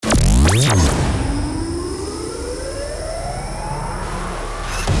For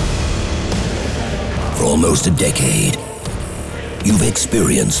almost a decade, you've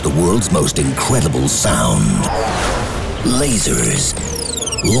experienced the world's most incredible sound. Lasers,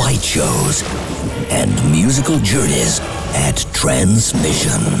 light shows, and musical journeys at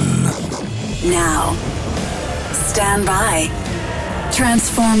Transmission. Now, stand by.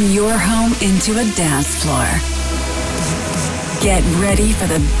 Transform your home into a dance floor. Get ready for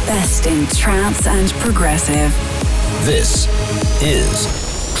the best in trance and progressive. This is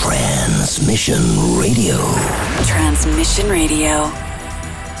Transmission Radio. Transmission Radio.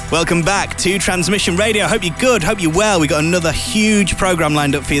 Welcome back to Transmission Radio. Hope you're good, hope you're well. We've got another huge programme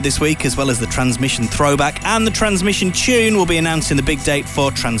lined up for you this week, as well as the Transmission Throwback and the Transmission Tune. We'll be announcing the big date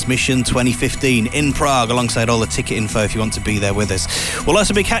for Transmission 2015 in Prague, alongside all the ticket info if you want to be there with us. We'll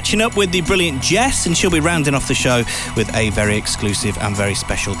also be catching up with the brilliant Jess, and she'll be rounding off the show with a very exclusive and very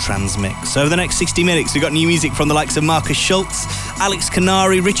special Transmix. So over the next 60 minutes, we've got new music from the likes of Marcus Schultz, Alex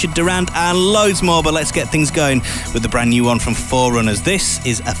Canary, Richard Durand, and loads more. But let's get things going with the brand new one from Forerunners. This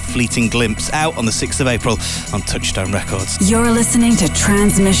is a fleeting glimpse, out on the 6th of April on Touchstone Records. You're listening to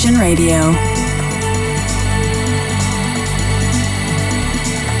Transmission Radio.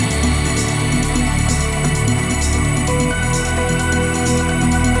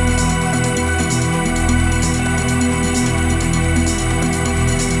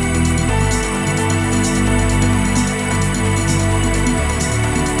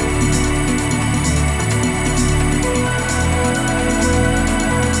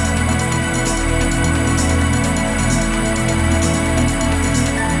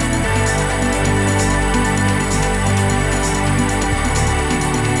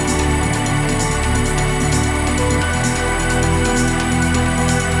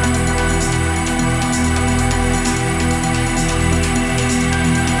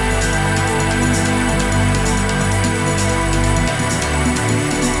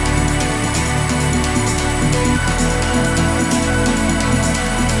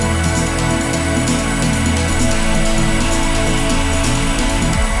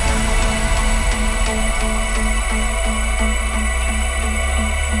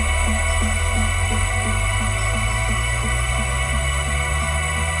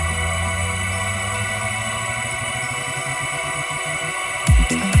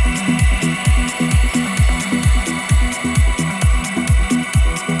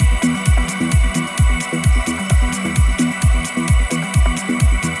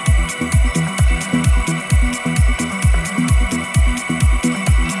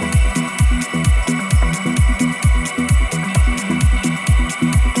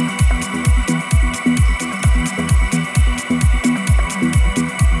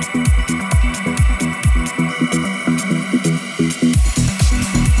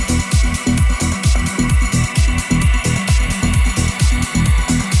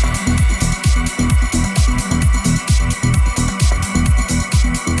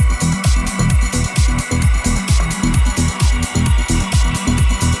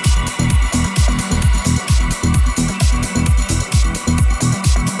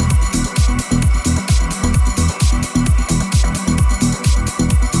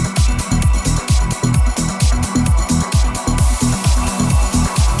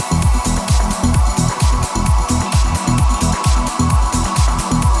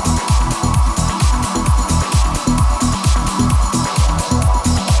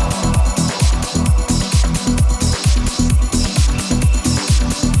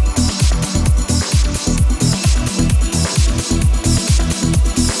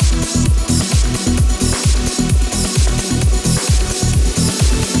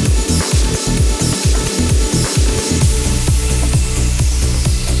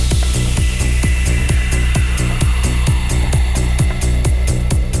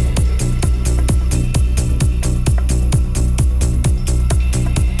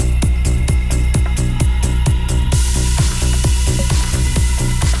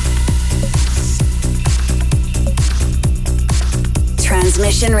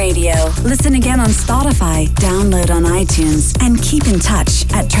 Transmission Radio. Listen again on Spotify, download on iTunes, and keep in touch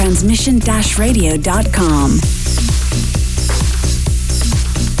at transmission-radio.com.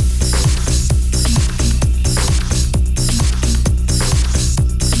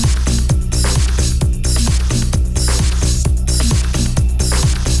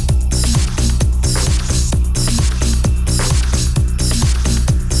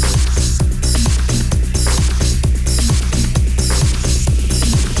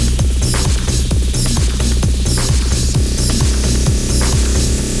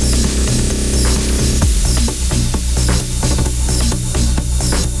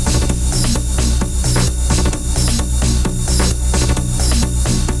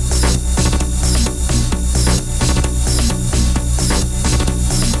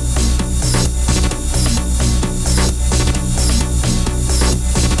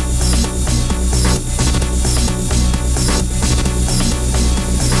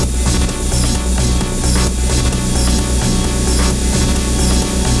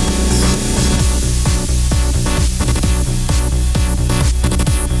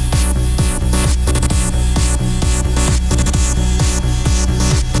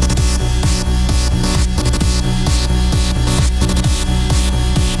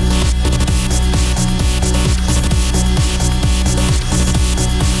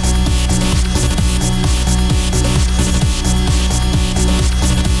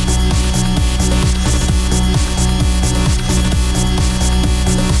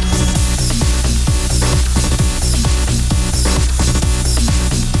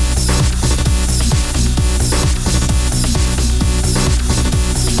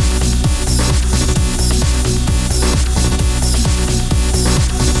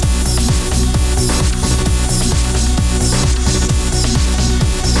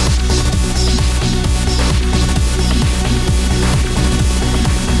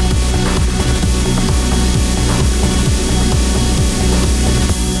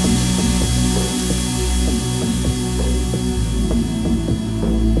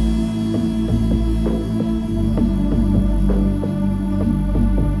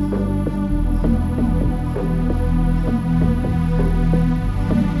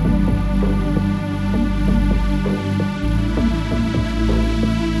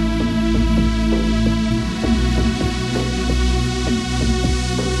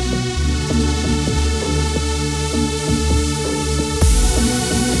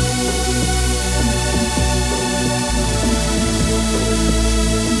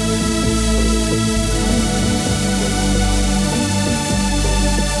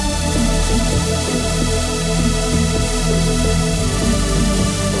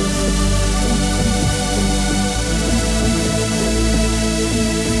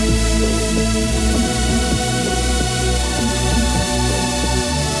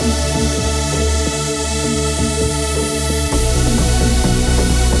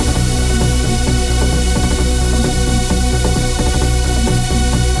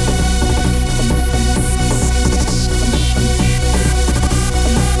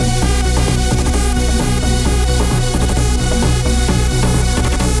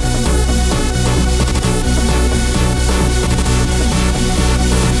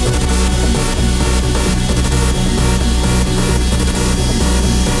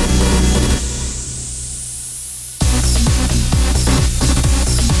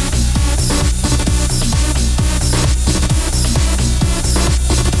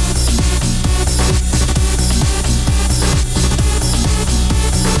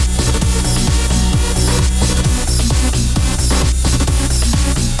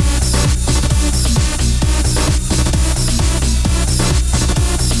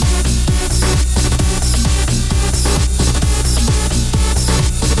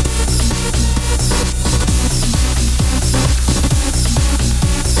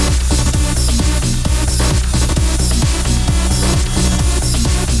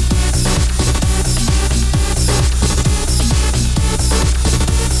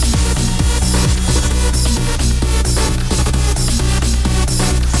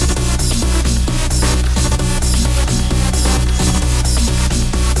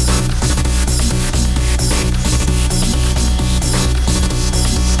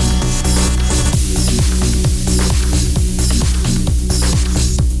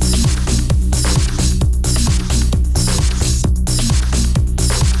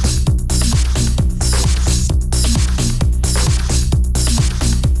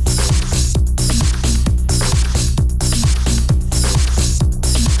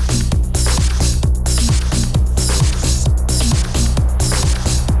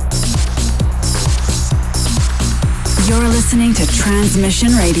 You're listening to Transmission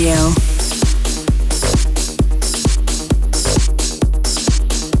Radio.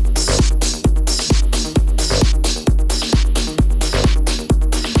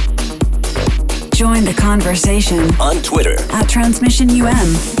 Join the conversation on Twitter at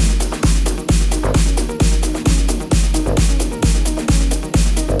TransmissionUM.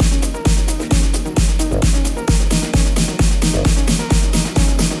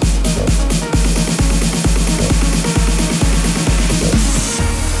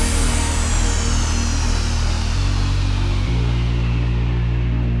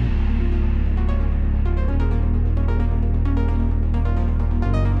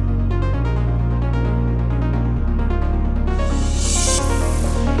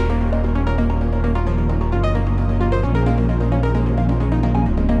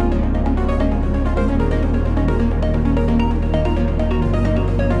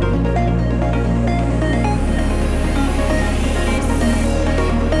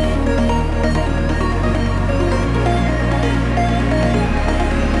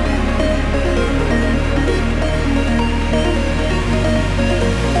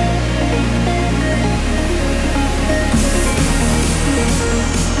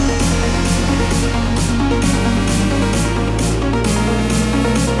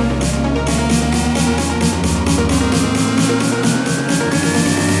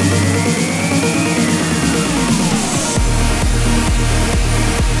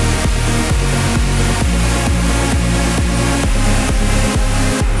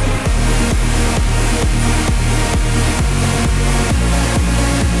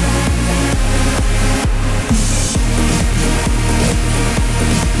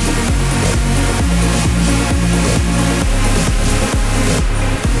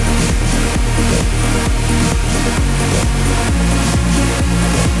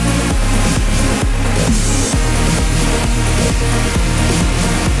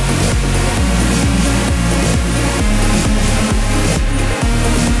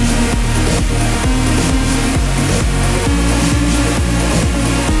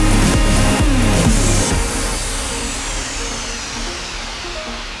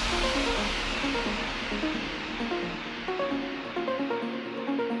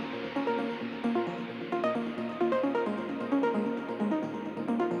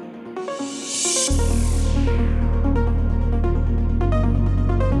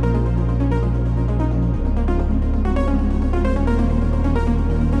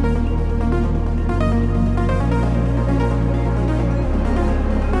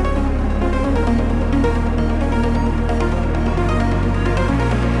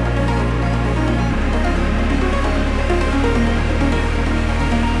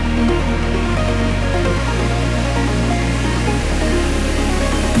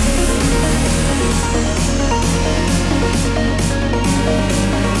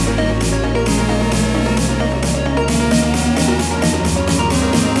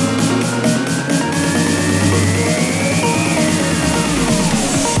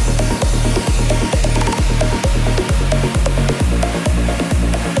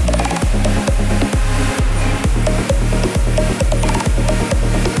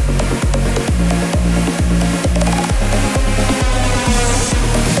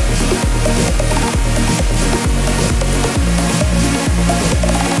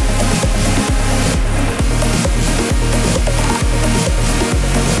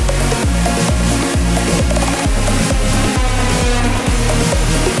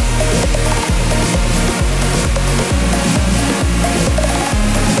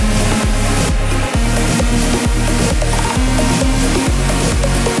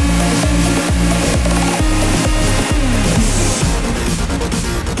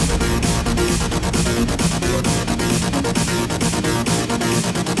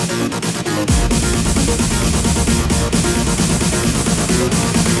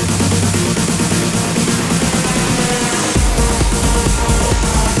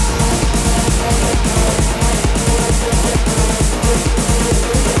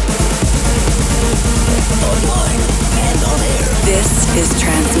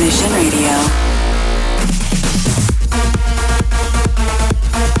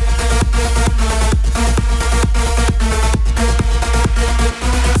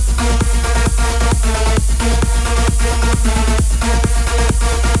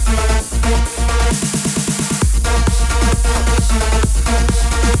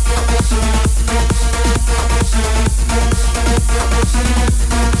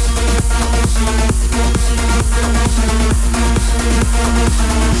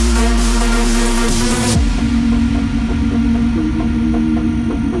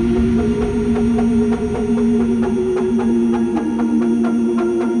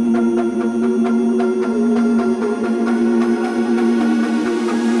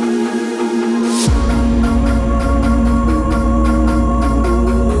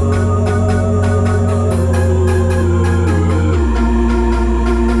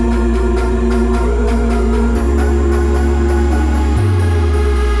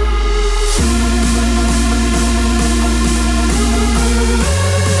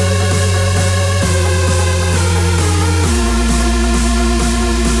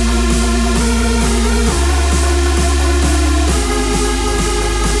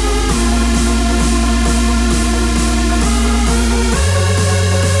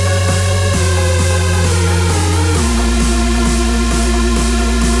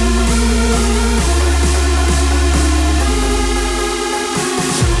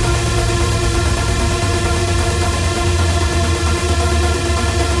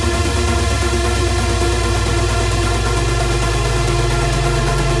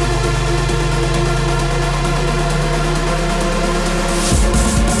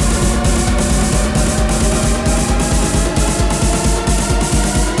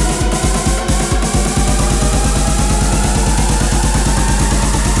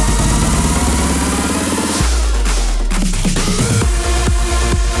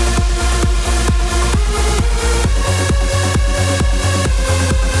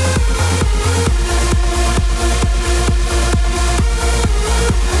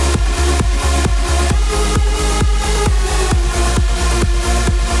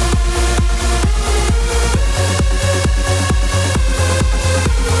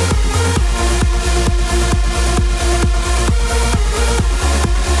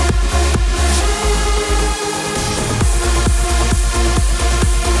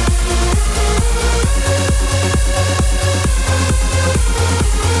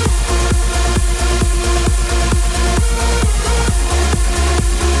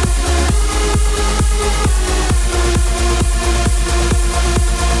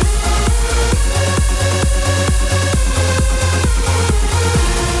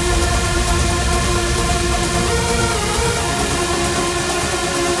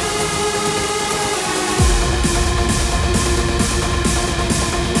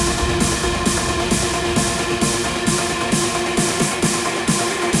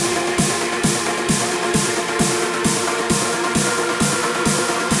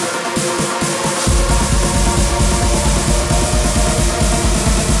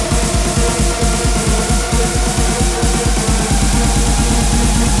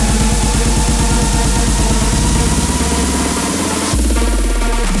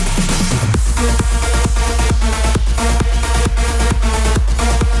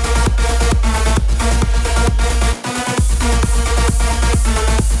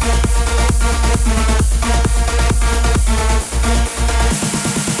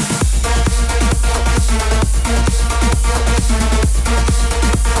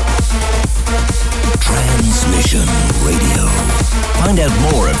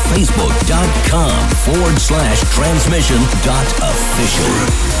 out more at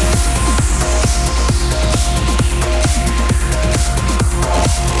facebook.com/transmission.official.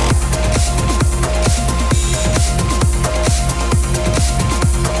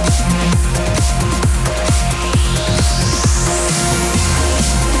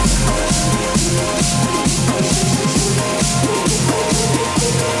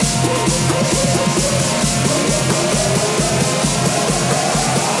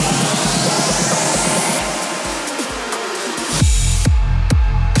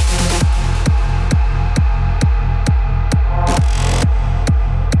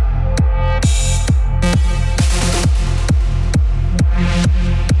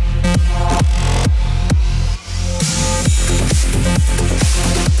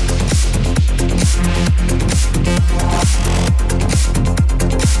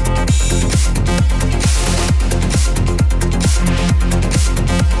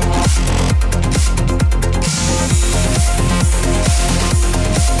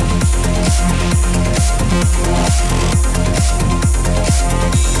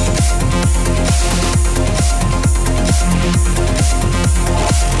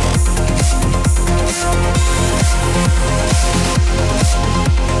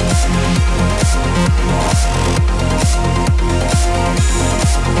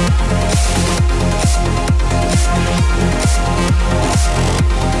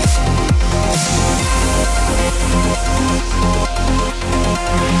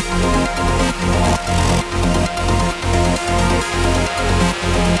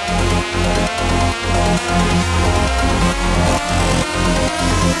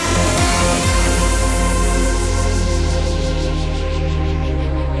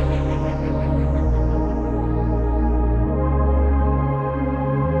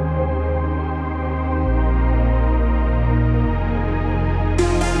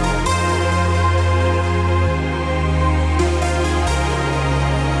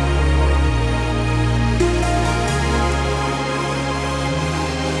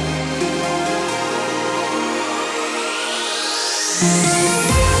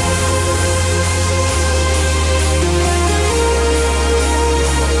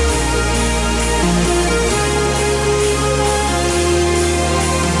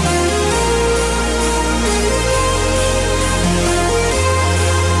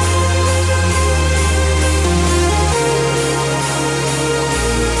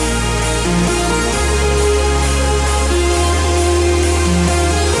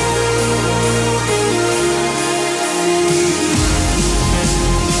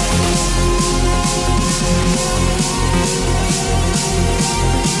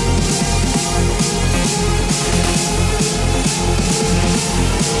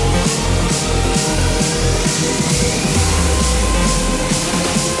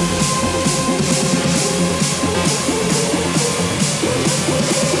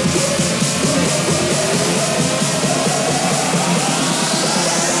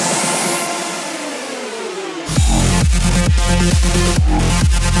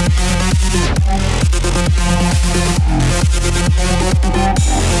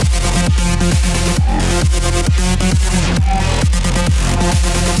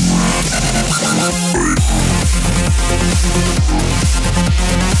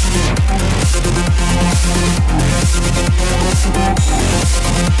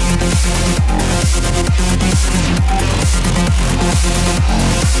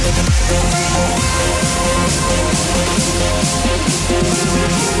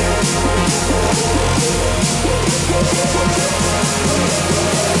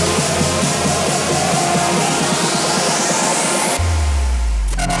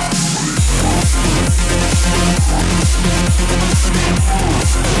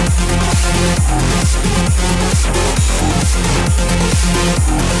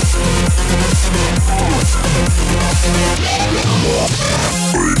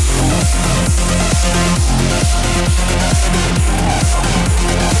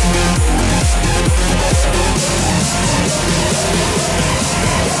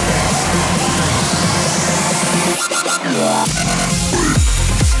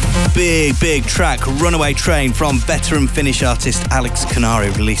 Big track, Runaway Train, from veteran Finnish artist Alex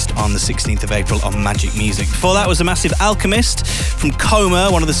Kanari, released on the 16th of April on Magic Music. Before that was a massive Alchemist from Coma,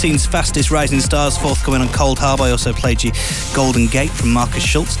 one of the scene's fastest rising stars, forthcoming on Cold Harbor. I also played you Golden Gate from Marcus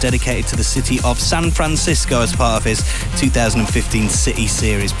Schultz, dedicated to the city of San Francisco as part of his 2015 City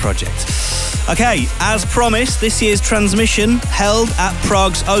Series project. Okay, as promised, this year's transmission, held at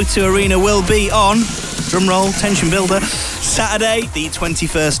Prague's O2 Arena, will be on Drum roll, tension builder. Saturday, the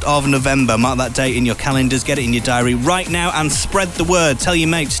 21st of November. Mark that date in your calendars, get it in your diary right now and spread the word. Tell your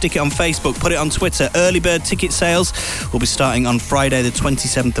mates, stick it on Facebook, put it on Twitter. Early bird ticket sales will be starting on Friday the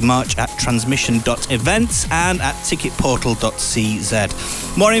 27th of March at transmission.events and at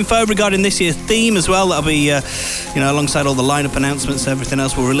ticketportal.cz. More info regarding this year's theme as well. That'll be, alongside all the lineup announcements and everything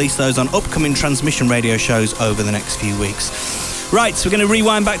else. We'll release those on upcoming Transmission radio shows over the next few weeks. Right, so we're going to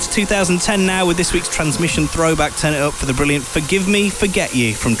rewind back to 2010 now with this week's Transmission Throwback. Turn it up for the brilliant Forgive Me, Forget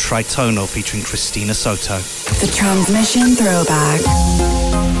You from Tritonal featuring Christina Soto. The Transmission Throwback.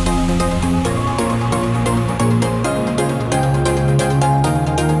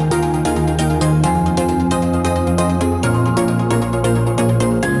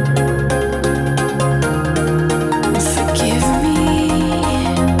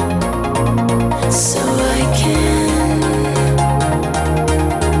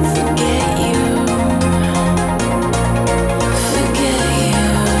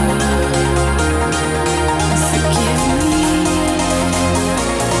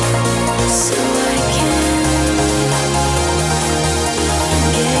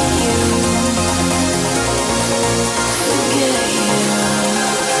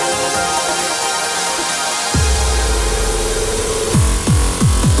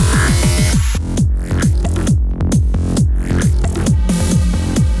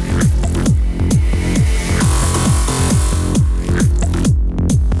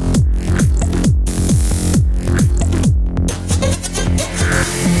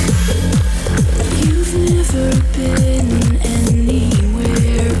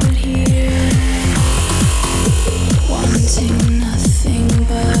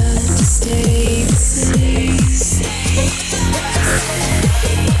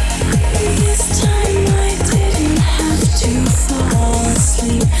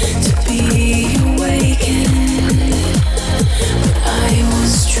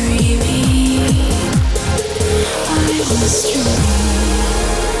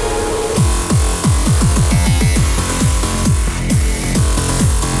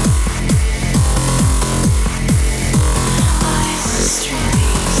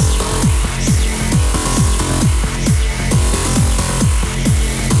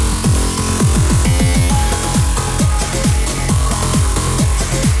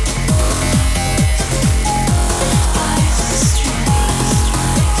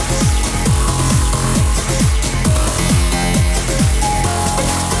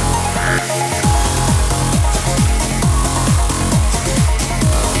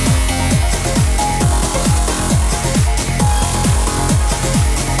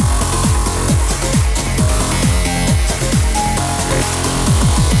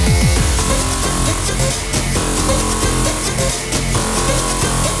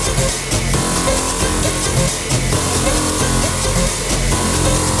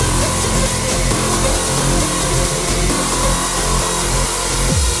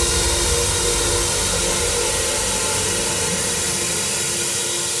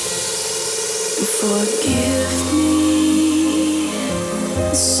 Forgive me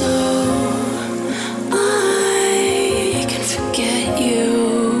so I can forget you.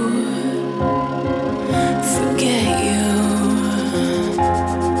 Forget you.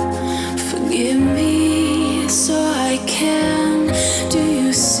 Forgive me so I can. Do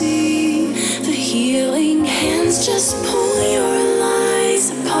you see the healing hands just pull your lies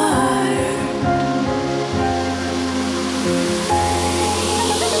apart?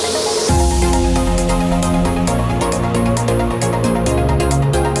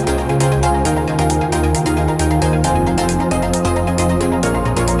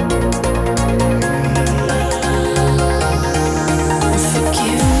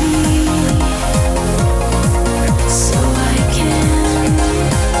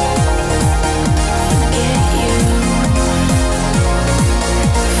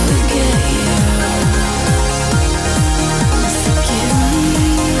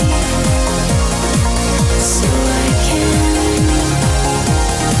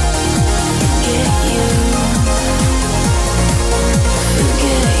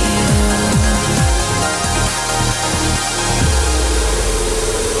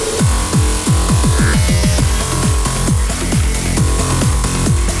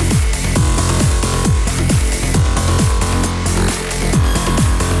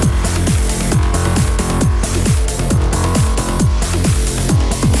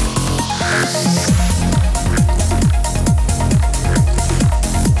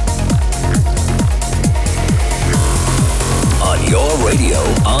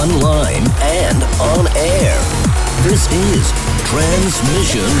 Online and on air. This is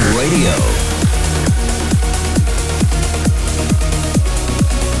Transmission Radio.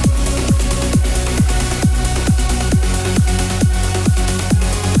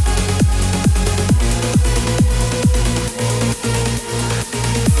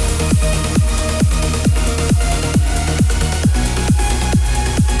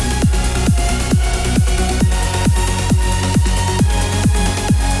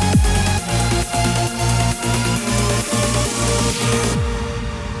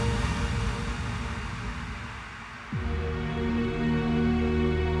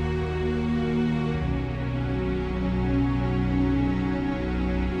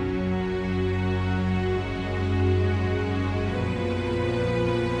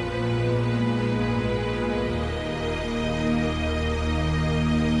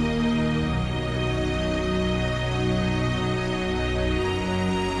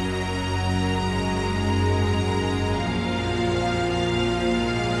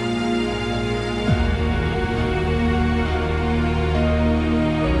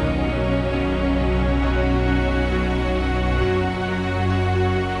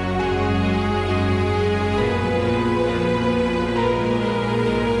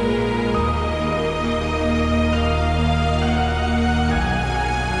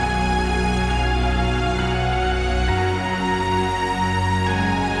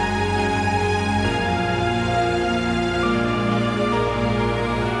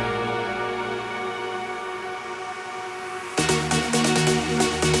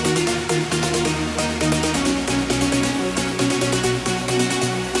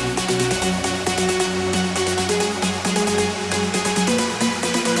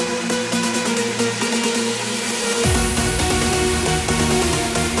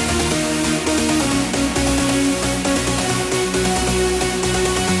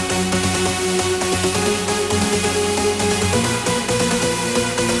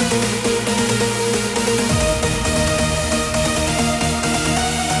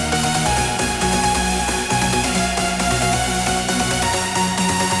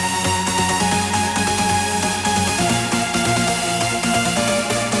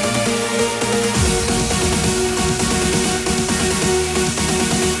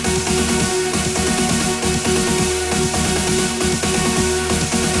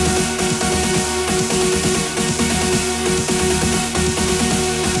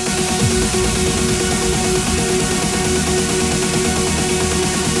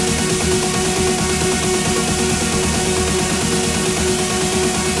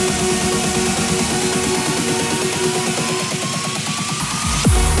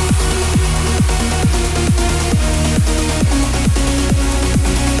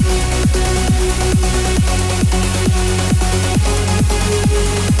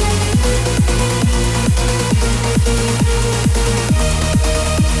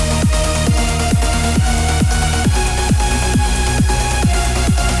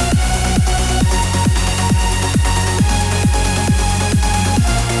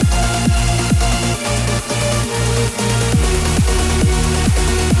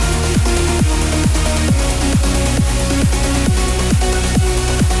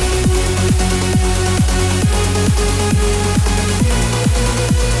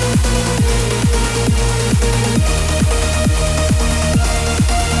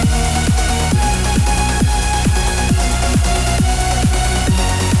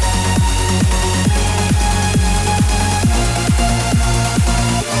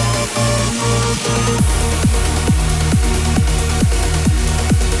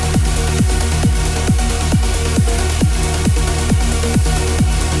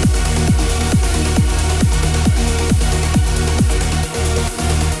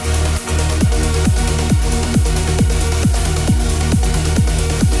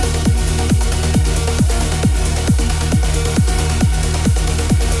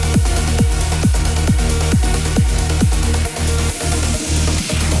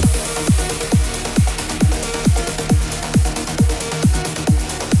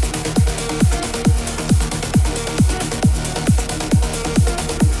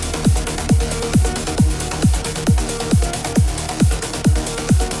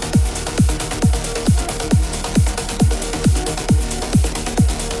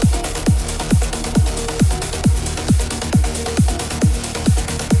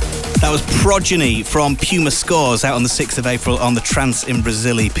 Progeny from Puma Scores, out on the 6th of April on the Trance in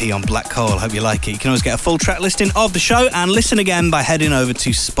Brazil EP on Black Coil. Hope you like it. You can always get a full track listing of the show and listen again by heading over to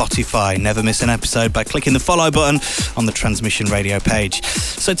Spotify. Never miss an episode by clicking the follow button on the Transmission Radio page.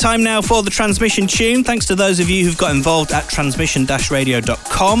 So time now for the Transmission tune. Thanks to those of you who've got involved at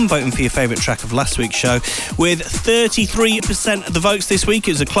transmission-radio.com, voting for your favourite track of last week's show. With 33% of the votes this week,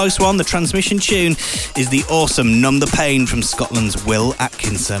 it was a close one. The Transmission tune is the awesome Numb the Pain from Scotland's Will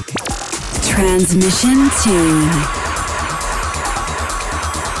Atkinson. Transmission tune.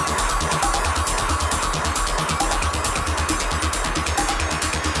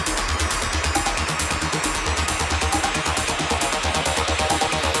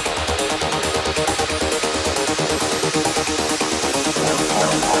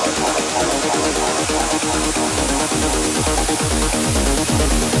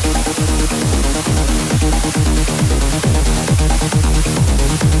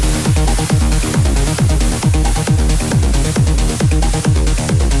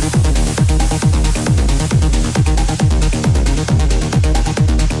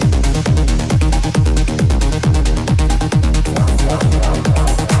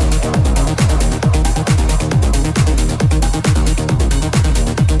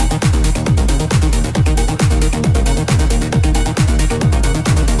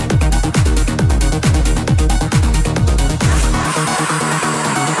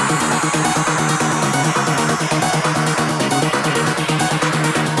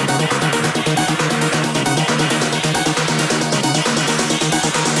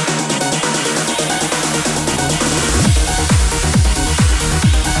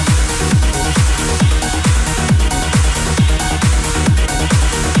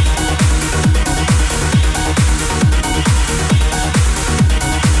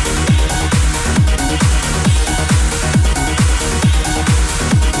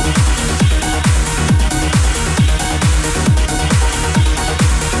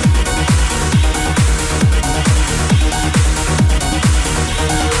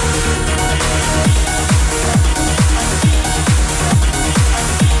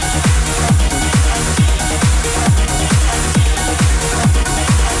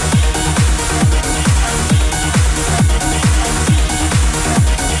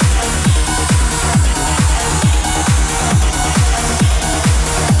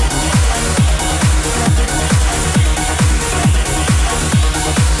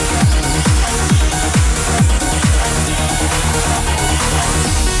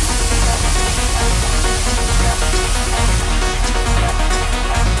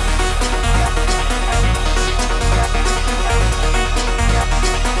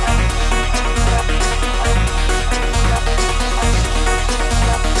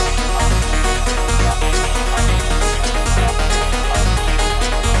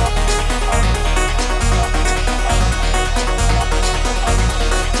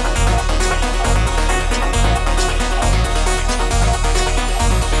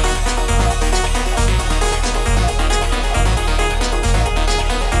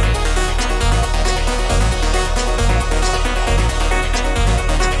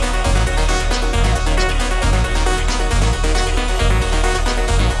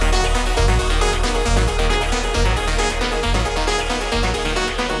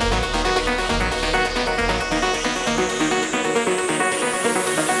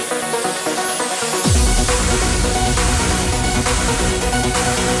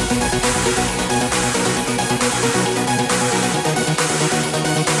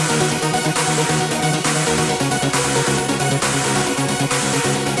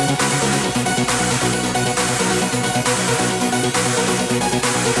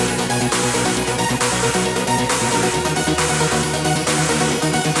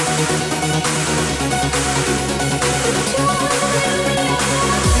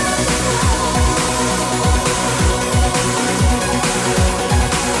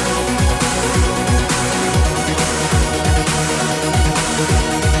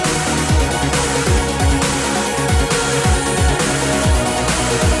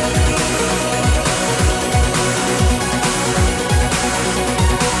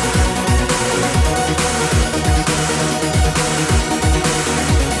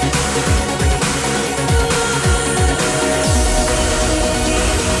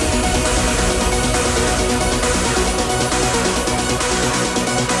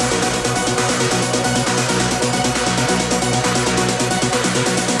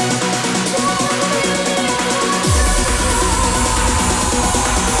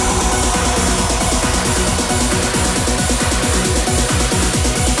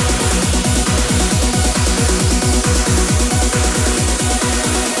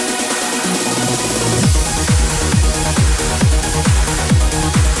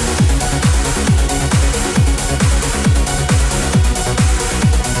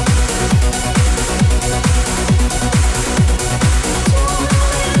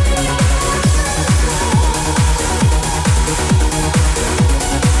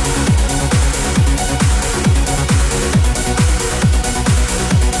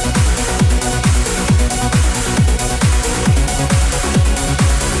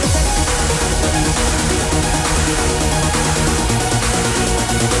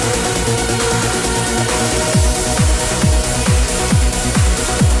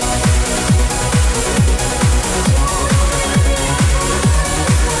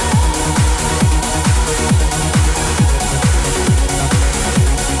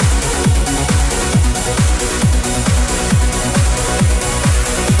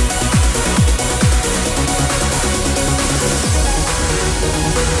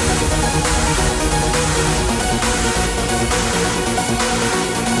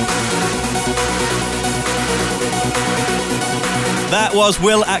 That was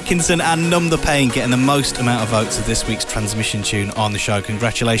Will Atkinson and Numb the Pain getting the most amount of votes of this week's transmission tune on the show.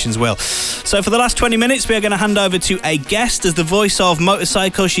 Congratulations, Will. So for the last 20 minutes, we are going to hand over to a guest. As the voice of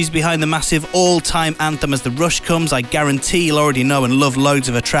Motorcycle, she's behind the massive all-time anthem As the Rush Comes. I guarantee you'll already know and love loads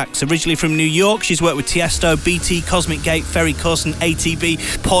of her tracks. Originally from New York, she's worked with Tiesto, BT, Cosmic Gate, Ferry Corsten,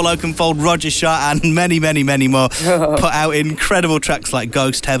 ATB, Paul Oakenfold, Roger Shah, and many, many, many more. Put out incredible tracks like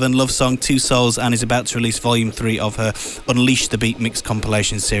Ghost Heaven, Love Song, Two Souls, and is about to release Volume 3 of her Unleash the Beat mix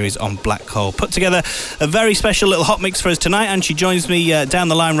compilation series on Black Hole. Put together a very special little hot mix for us tonight, and she joins me down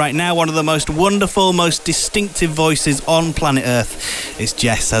the line right now. One of the most wonderful, most distinctive voices on planet Earth. It's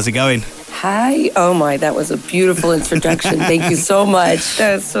Jess. How's it going? Hi. Oh my, that was a beautiful introduction. Thank you so much.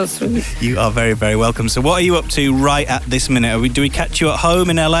 That's so sweet. You are very, very welcome. So what are you up to right at this minute? Do we catch you at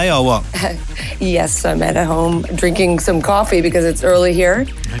home in LA or what? Yes, I'm at home drinking some coffee because it's early here.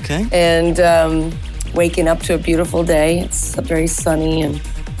 Okay. And waking up to a beautiful day. It's very sunny and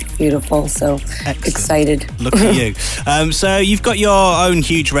beautiful, so Excellent. Excited. Look at you. So you've got your own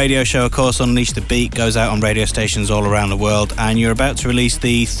huge radio show, of course, Unleash the Beat, goes out on radio stations all around the world, and you're about to release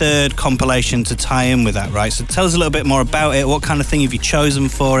the third compilation to tie in with that, right? So tell us a little bit more about it. What kind of thing have you chosen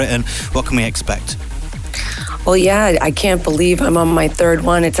for it, and what can we expect? Well, yeah, I can't believe I'm on my third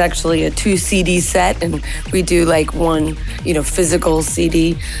one. It's actually a 2 CD set, and we do like one, physical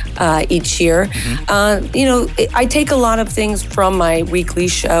CD each year. Mm-hmm. I take a lot of things from my weekly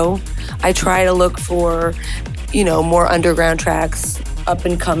show. I try to look for, more underground tracks, up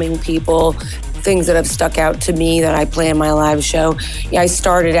and coming people, things that have stuck out to me that I play in my live show. Yeah, I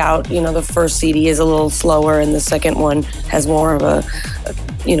started out, the first CD is a little slower, and the second one has more of a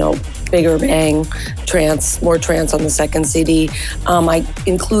bigger bang, more trance on the second CD. I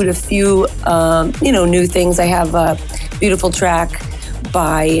include a few, new things. I have a beautiful track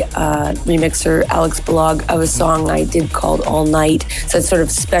by remixer Alex Balog of a song I did called All Night. So it's sort of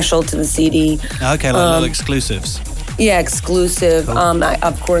special to the CD. Okay, like little exclusives. Yeah, exclusive. Cool.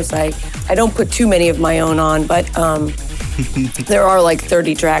 I don't put too many of my own on, but there are like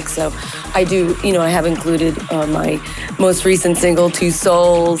 30 tracks, so I do, I have included my most recent single, Two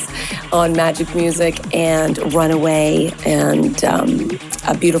Souls, on Magic Music, and Runaway, and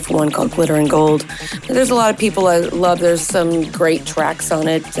a beautiful one called Glitter and Gold. There's a lot of people I love. There's some great tracks on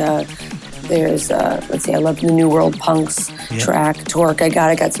it. There's, I love the New World Punks track, Torque. I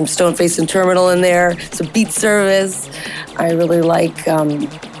got some Stoneface and Terminal in there, some Beat Service. I really like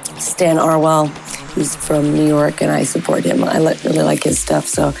Stan Arwell, who's from New York, and I support him. I really like his stuff,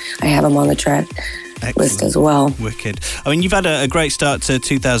 so I have him on the track list as well. Wicked. I mean, you've had a great start to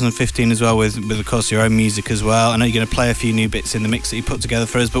 2015 as well with of course your own music as well. I know you're going to play a few new bits in the mix that you put together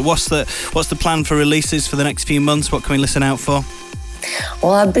for us, but what's the plan for releases for the next few months? What can we listen out for?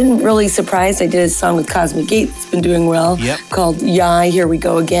 Well, I've been really surprised. I did a song with Cosmic Gate that's been doing well, called Yeah, Here We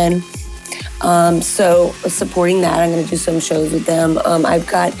Go Again. So supporting that, I'm going to do some shows with them. I've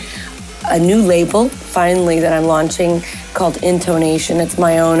got a new label, finally, that I'm launching called Intonation. It's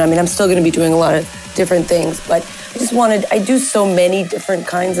my own. I mean, I'm still going to be doing a lot of different things, but I do so many different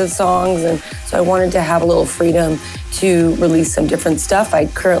kinds of songs, and so I wanted to have a little freedom to release some different stuff. I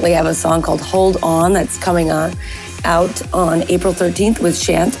currently have a song called Hold On that's coming out on April 13th with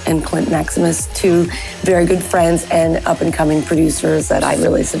Shant and Clint Maximus, two very good friends and up-and-coming producers that I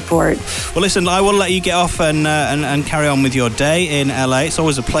really support. Well, listen, I will let you get off and carry on with your day in LA. It's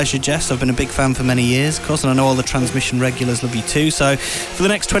always a pleasure, Jess. I've been a big fan for many years, of course, and I know all the transmission regulars love you too. So for the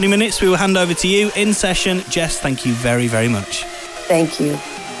next 20 minutes, we will hand over to you in session. Jess, thank you very, very much. Thank you.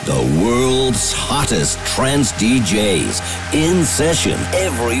 The world's hottest trance DJs in session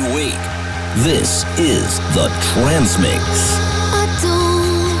every week. This is the Transmix. I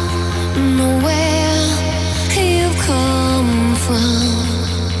don't know where you've come from,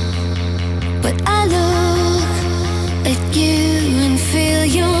 but I look at you and feel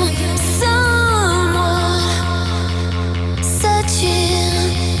you're someone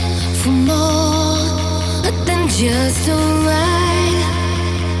searching for more than just a ride.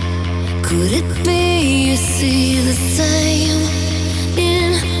 Could it be you see the same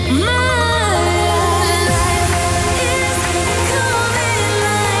in my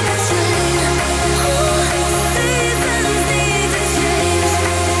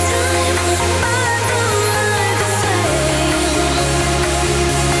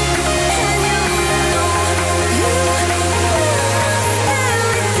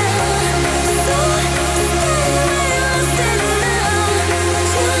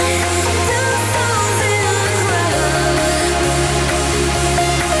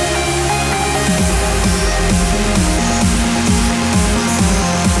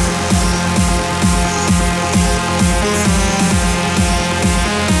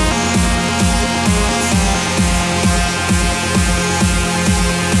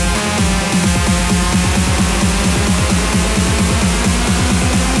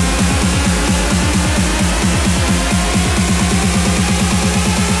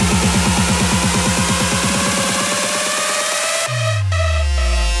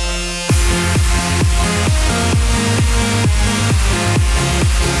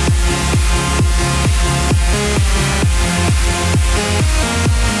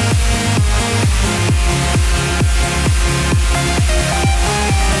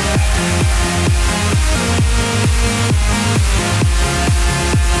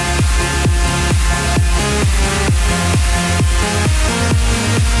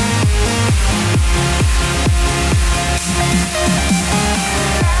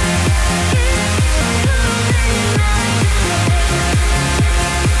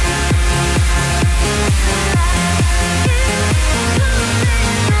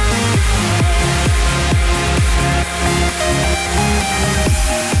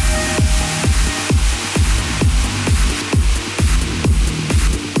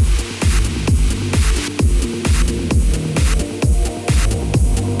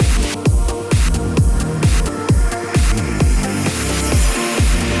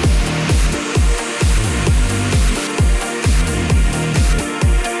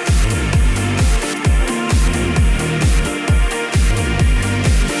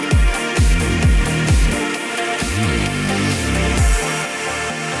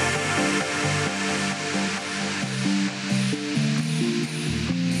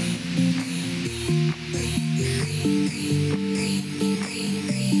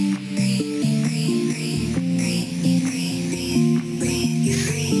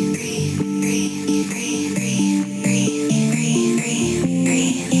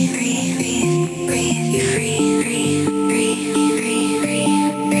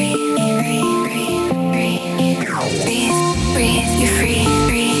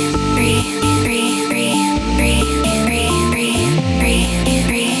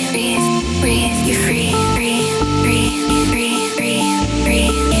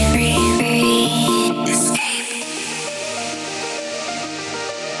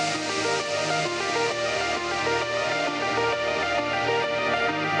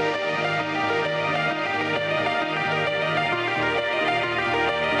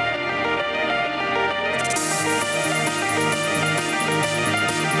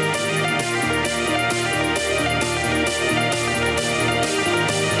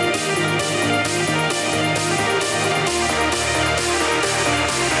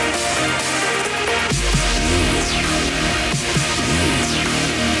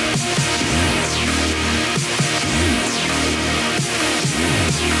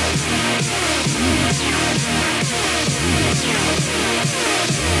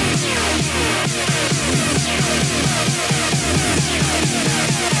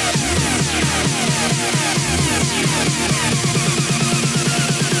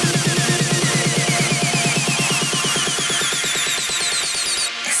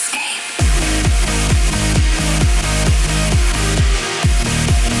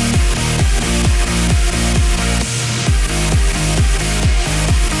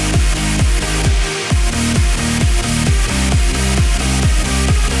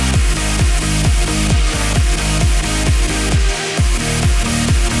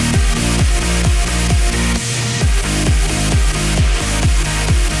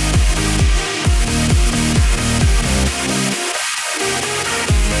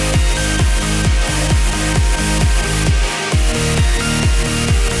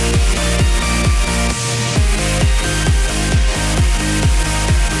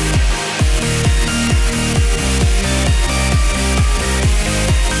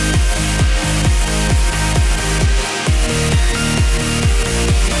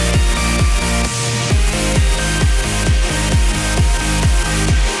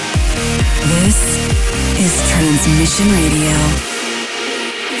Transmission Radio.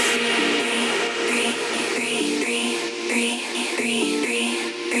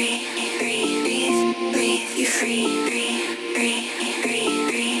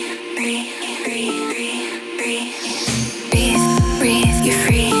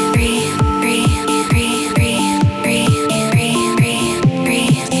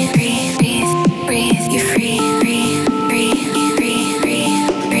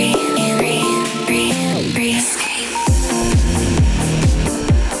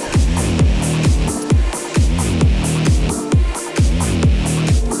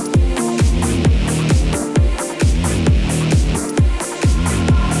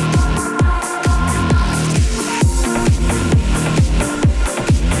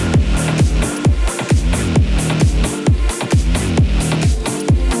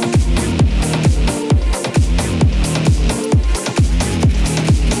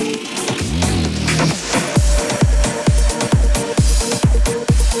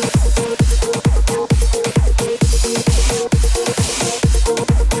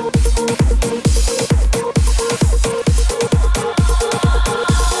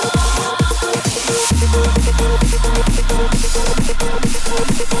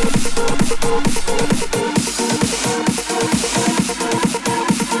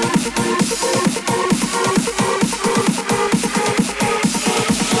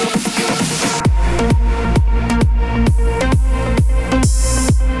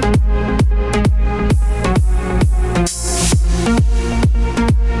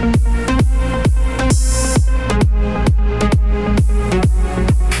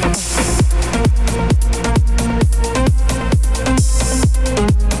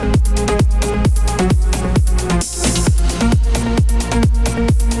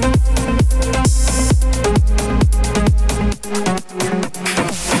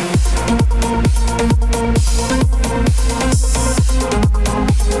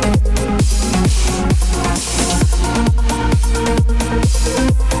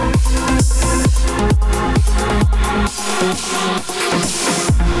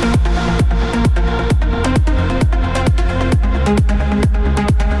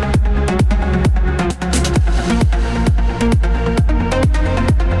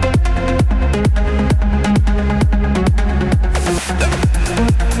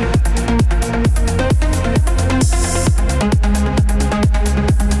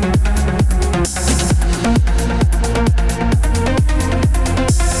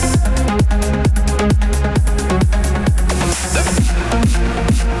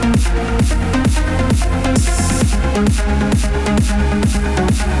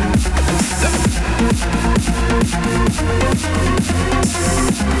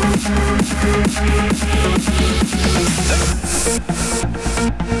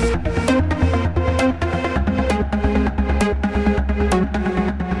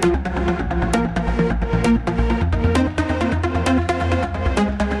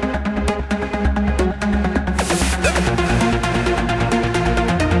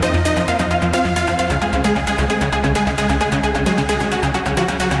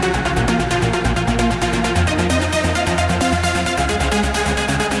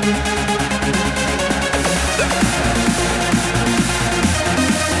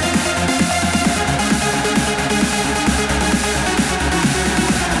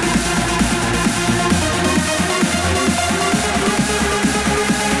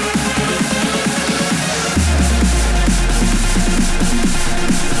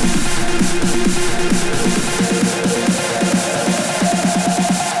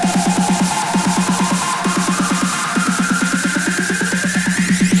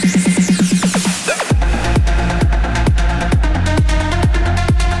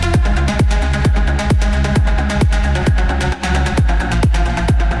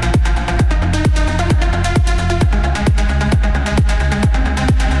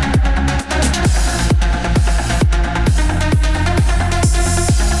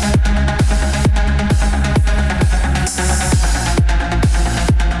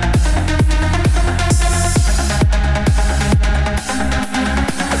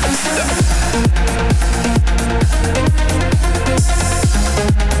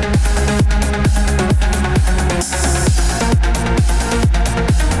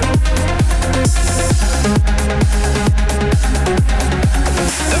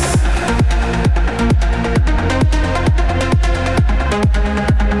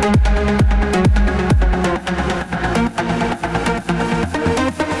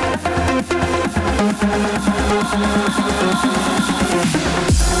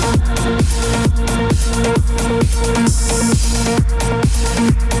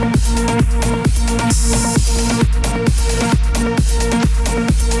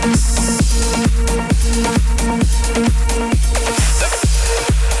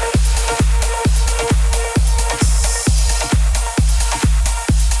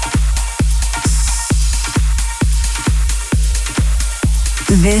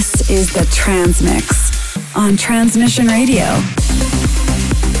 This is the Transmix on Transmission Radio.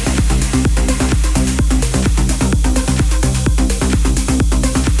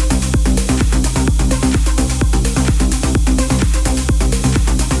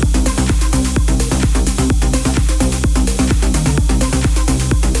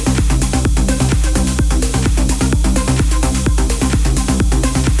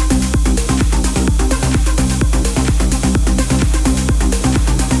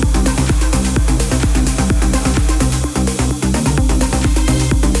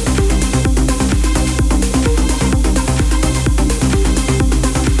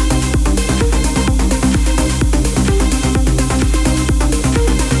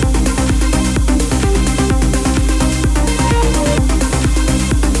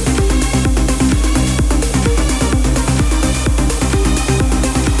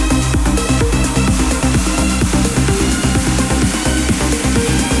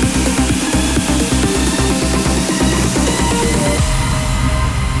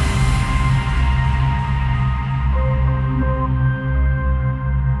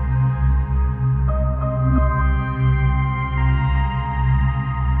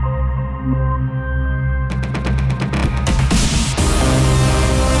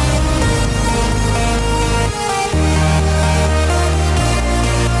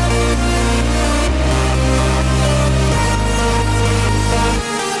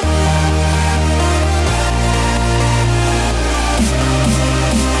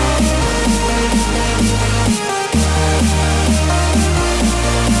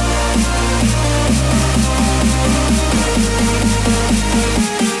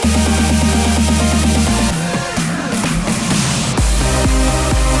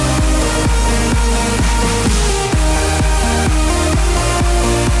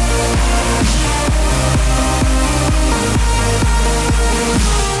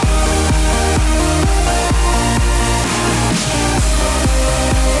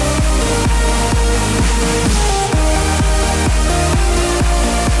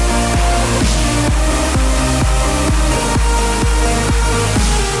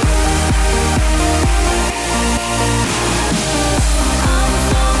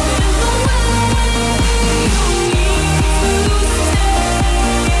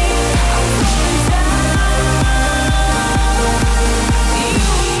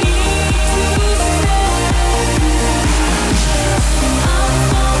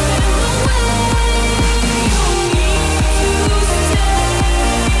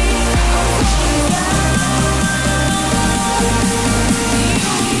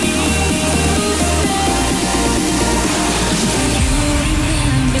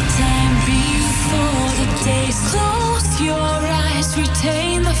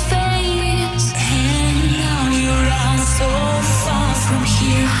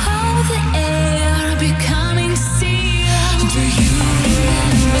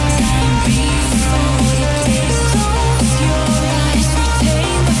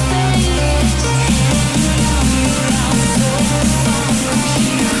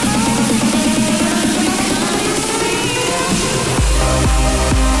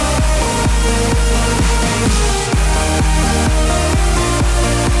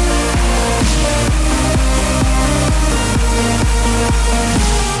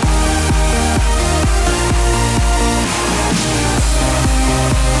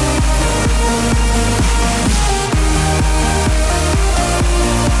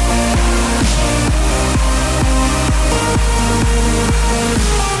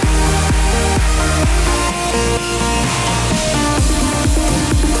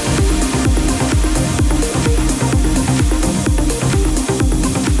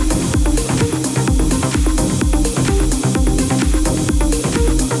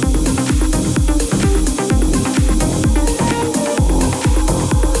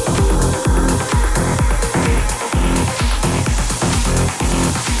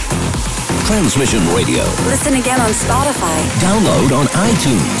 Transmission Radio. Listen again on Spotify. Download on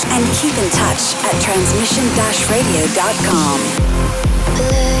iTunes. And keep in touch at transmission-radio.com.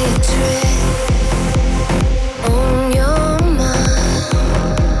 Play a trick on your mind.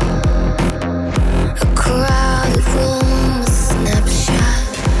 A crowded room, a snapshot,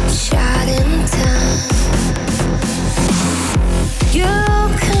 shot in time. You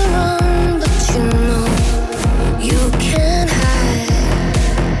can run, but you know you can't hide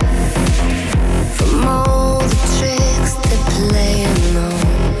from all the tricks they're playing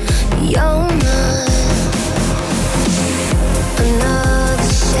on your mind. Another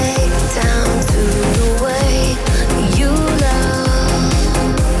shakedown to the way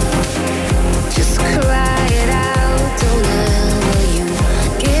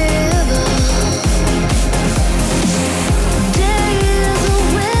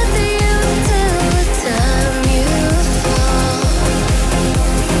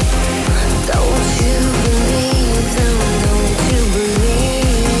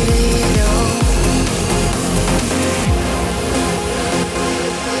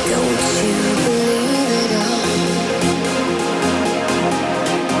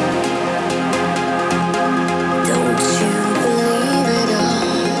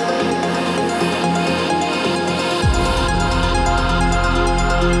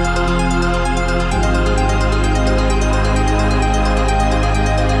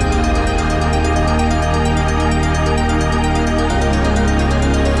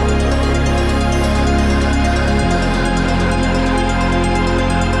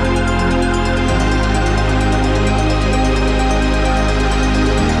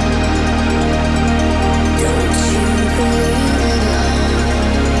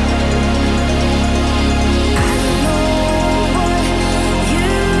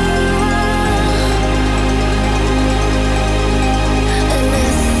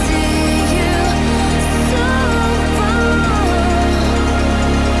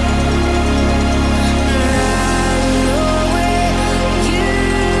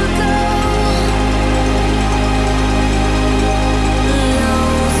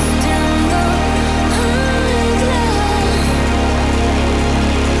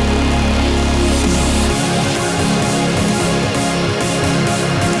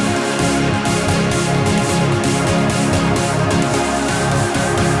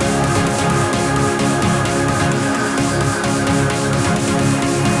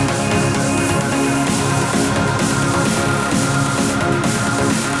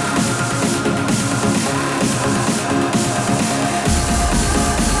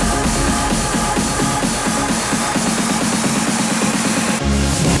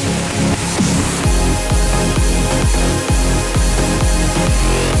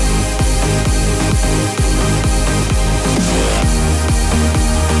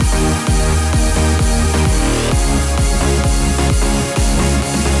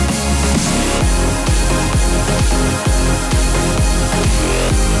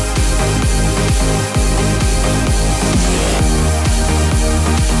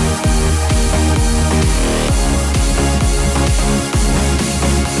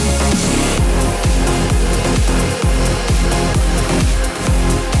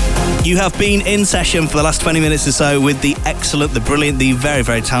You have been in session for the last 20 minutes or so with the excellent, the brilliant, the very,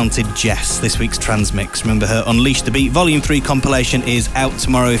 very talented Jess, this week's Transmix. Remember, her Unleash the Beat Volume 3 compilation is out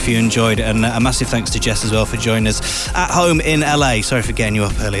tomorrow if you enjoyed it. And a massive thanks to Jess as well for joining us at home in LA. Sorry for getting you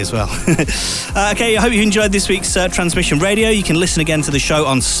up early as well. Okay, I hope you enjoyed this week's Transmission Radio. You can listen again to the show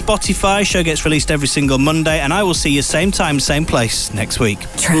on Spotify. Show gets released every single Monday. And I will see you same time, same place next week.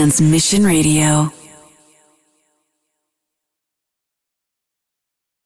 Transmission Radio.